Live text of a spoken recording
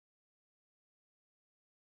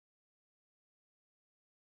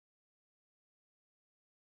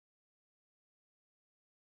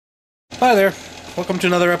Hi there, welcome to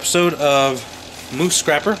another episode of Moose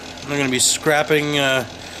Scrapper. I'm going to be scrapping a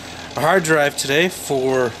hard drive today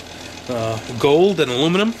for gold and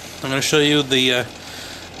aluminum. I'm going to show you the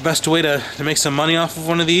best way to make some money off of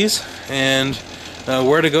one of these and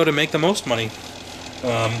where to go to make the most money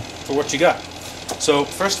for what you got. So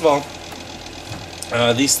first of all,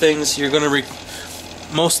 these things you're going to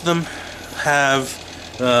most of them have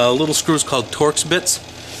little screws called Torx bits.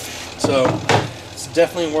 So it's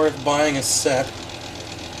definitely worth buying a set.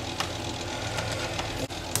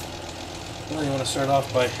 Well, you want to start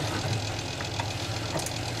off by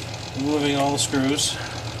removing all the screws.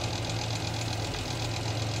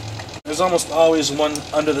 There's almost always one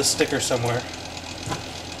under the sticker somewhere.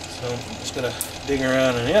 So I'm just going to dig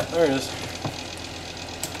around and yeah, there it is.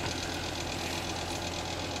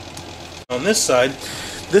 On this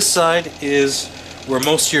side is where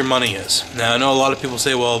most of your money is. Now I know a lot of people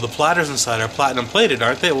say, well, the platters inside are platinum plated,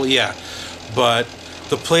 aren't they? Well, yeah, but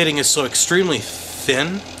the plating is so extremely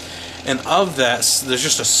thin, and of that there's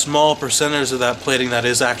just a small percentage of that plating that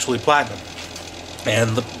is actually platinum.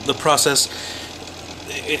 And the process,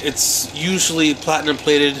 it's usually platinum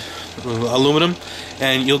plated aluminum,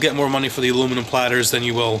 and you'll get more money for the aluminum platters than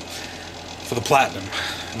you will for the platinum.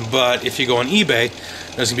 But if you go on eBay,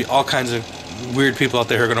 there's going to be all kinds of weird people out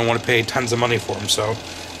there who are going to want to pay tons of money for them, so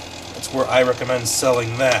that's where I recommend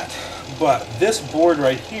selling that. But this board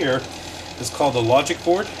right here is called the logic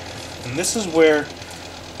board, and this is where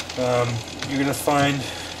you're going to find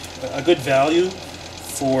a good value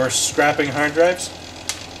for scrapping hard drives.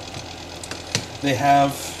 They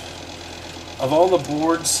have, of all the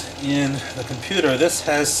boards in the computer, this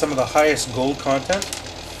has some of the highest gold content,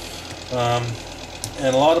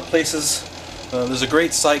 and a lot of places. There's a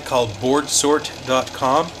great site called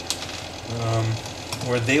boardsort.com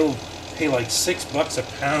where they'll pay like $6 a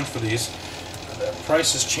pound for these. The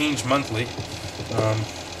prices change monthly. I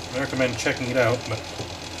recommend checking it out. But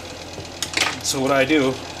so what I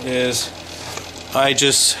do is I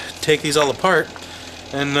just take these all apart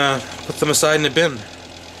and put them aside in a bin.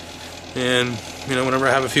 And you know, whenever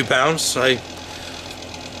I have a few pounds, I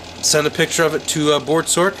send a picture of it to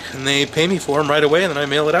BoardSort, and they pay me for them right away, and then I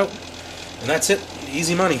mail it out. And that's it.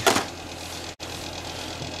 Easy money.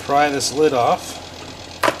 Pry this lid off.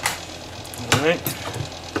 Alright.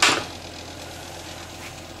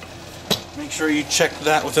 Make sure you check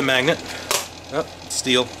that with a magnet. Oh,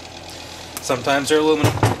 steel. Sometimes they're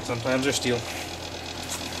aluminum, sometimes they're steel.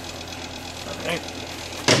 Alright.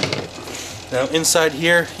 Now inside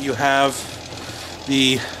here you have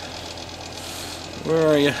the... Where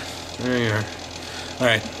are you? There you are.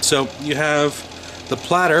 Alright, so you have the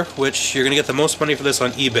platter, which you're going to get the most money for this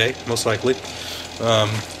on eBay, most likely.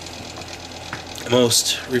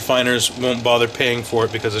 Most refiners won't bother paying for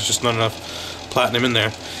it because there's just not enough platinum in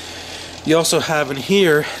there. You also have in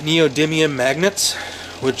here neodymium magnets,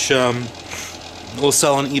 which will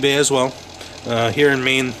sell on eBay as well. Here in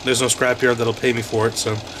Maine, there's no scrapyard that'll pay me for it.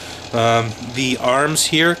 So the arms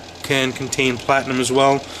here can contain platinum as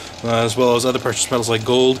well as other precious metals like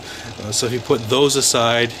gold. So if you put those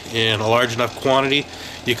aside in a large enough quantity,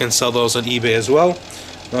 you can sell those on eBay as well.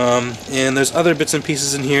 And there's other bits and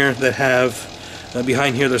pieces in here that have,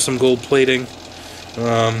 behind here there's some gold plating.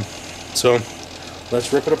 So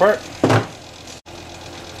let's rip it apart.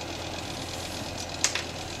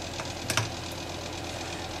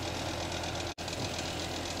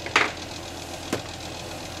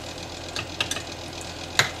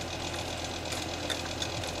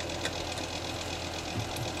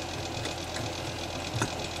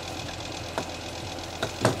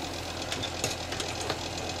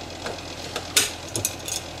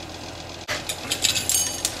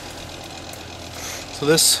 So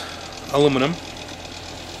this aluminum,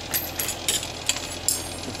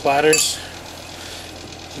 the platters,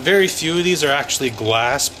 very few of these are actually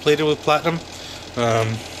glass plated with platinum.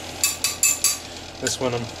 This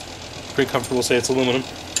one I'm pretty comfortable saying it's aluminum.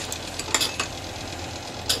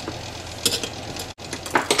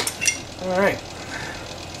 Alright,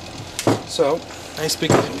 so nice big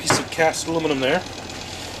piece of cast aluminum there.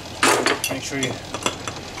 Make sure you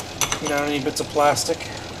clean out any bits of plastic.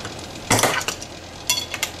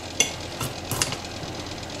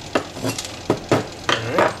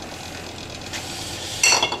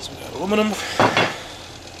 Aluminum.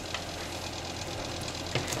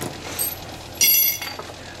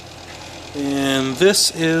 And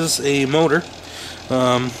this is a motor.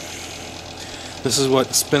 This is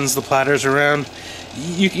what spins the platters around.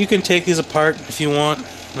 You can take these apart if you want.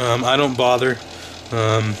 I don't bother.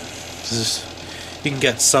 You can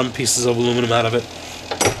get some pieces of aluminum out of it,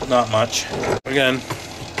 not much. Again,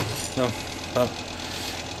 no,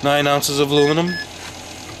 9 ounces of aluminum.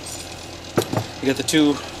 You got the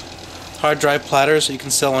 2 Harddrive platters that you can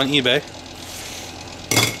sell on eBay.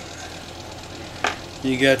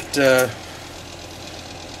 You get a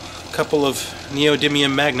couple of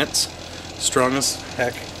neodymium magnets, strong as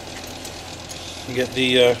heck. You get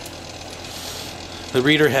the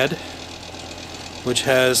reader head, which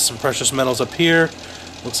has some precious metals up here.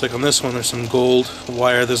 Looks like on this one there's some gold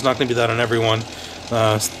wire. There's not going to be that on every one.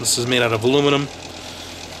 This is made out of aluminum.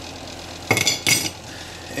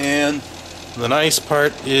 And the nice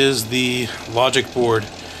part is the logic board,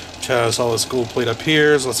 which has all this gold plate up here.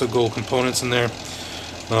 There's lots of gold components in there.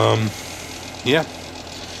 Yeah.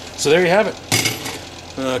 So there you have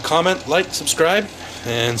it. Comment, like, subscribe,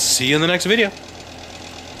 and see you in the next video.